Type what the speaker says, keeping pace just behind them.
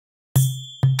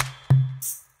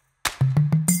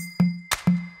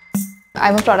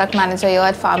I'm a product manager here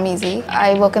at PharmEasy.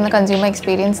 I work in the consumer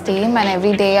experience team, and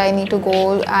every day I need to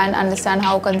go and understand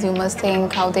how consumers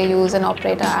think, how they use and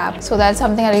operate our app. So that's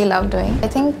something I really love doing. I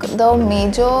think the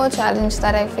major challenge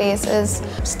that I face is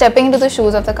stepping into the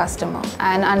shoes of the customer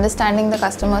and understanding the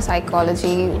customer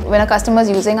psychology. When a customer is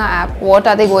using our app, what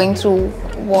are they going through?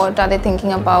 What are they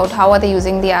thinking about? How are they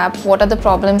using the app? What are the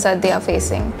problems that they are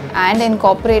facing? And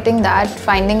incorporating that,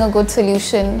 finding a good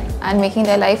solution and making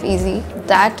their life easy.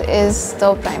 That is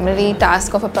the primary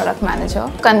task of a product manager.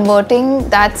 Converting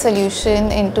that solution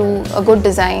into a good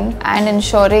design and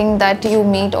ensuring that you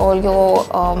meet all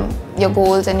your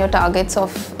goals and your targets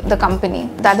of the company.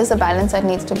 That is a balance that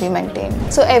needs to be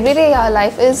maintained. So every day our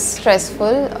life is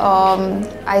stressful.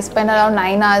 I spend around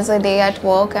 9 hours a day at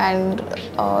work, and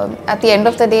at the end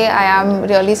of the day I am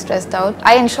really stressed out.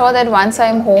 I ensure that once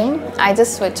I'm home, I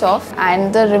just switch off,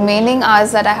 and the remaining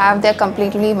hours that I have, they're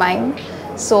completely mine.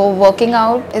 So working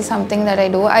out is something that I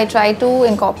do. I try to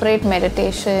incorporate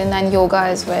meditation and yoga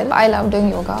as well. I love doing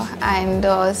yoga, and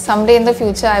someday in the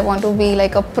future I want to be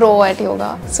like a pro at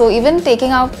yoga. So even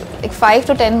taking out like 5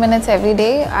 to 10 minutes every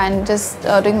day and just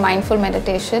doing mindful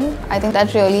meditation, I think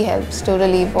that really helps to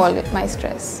relieve all my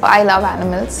stress. I love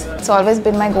animals. It's always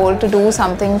been my goal to do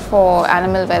something for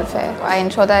animal welfare. I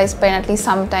ensure that I spend at least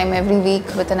some time every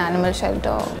week with an animal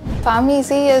shelter.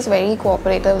 PharmEasy is very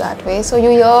cooperative that way. So you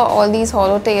hear all these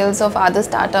horror tales of other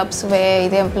startups where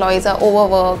the employees are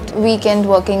overworked, weekend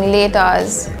working, late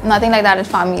hours. Nothing like that at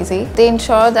PharmEasy. They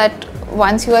ensure that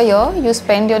once you are here, you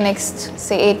spend your next,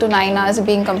 say, 8 to 9 hours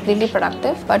being completely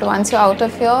productive. But once you're out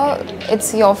of here,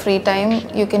 it's your free time.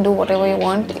 You can do whatever you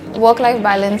want. Work-life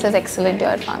balance is excellent here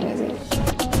at PharmEasy.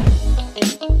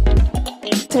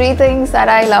 3 things that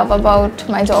I love about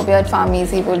my job here at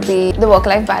PharmEasy would be the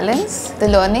work-life balance, the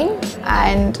learning,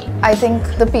 and I think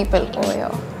the people over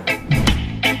here.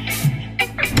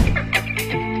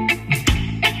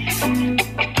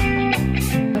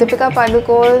 Deepika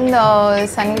Padukone,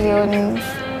 Sunny Leone,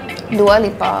 Dua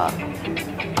Lipa,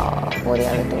 what are the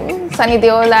other 2? Sunny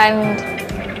Deol, and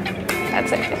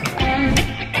that's it.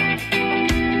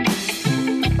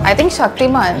 I think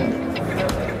Shaktiman.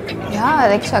 Yeah,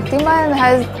 like Shaktiman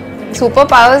has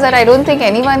superpowers that I don't think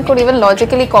anyone could even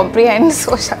logically comprehend.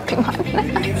 So Shaktiman.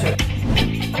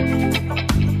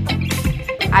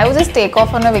 I would just take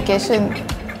off on a vacation,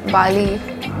 Bali.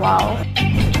 Wow.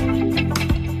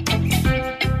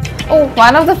 Oh,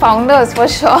 one of the founders for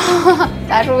sure.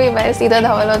 That would be best, either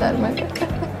Dhaval or Dharmendra.